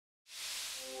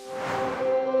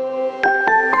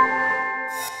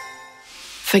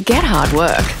Forget hard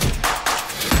work.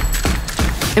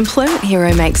 Employment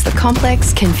Hero makes the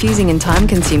complex, confusing and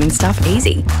time-consuming stuff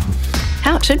easy.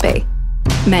 How it should be.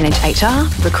 Manage HR,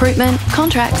 recruitment,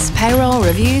 contracts, payroll,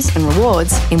 reviews and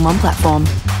rewards in one platform.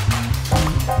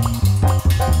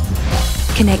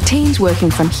 Connect teams working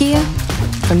from here,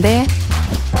 from there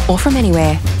or from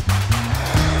anywhere.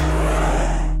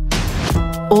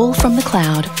 All from the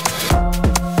cloud.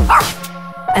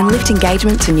 And lift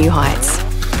engagement to new heights.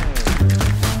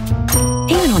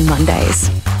 Even on Mondays.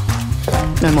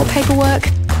 No more paperwork.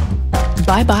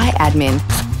 Bye-bye admin.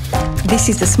 This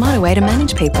is the smarter way to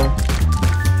manage people.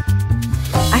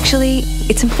 Actually,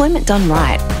 it's employment done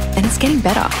right, and it's getting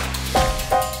better.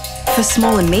 For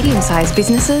small and medium-sized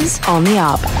businesses, on the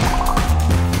up.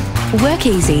 Work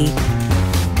easy.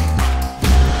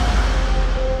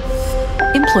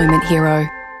 Employment Hero.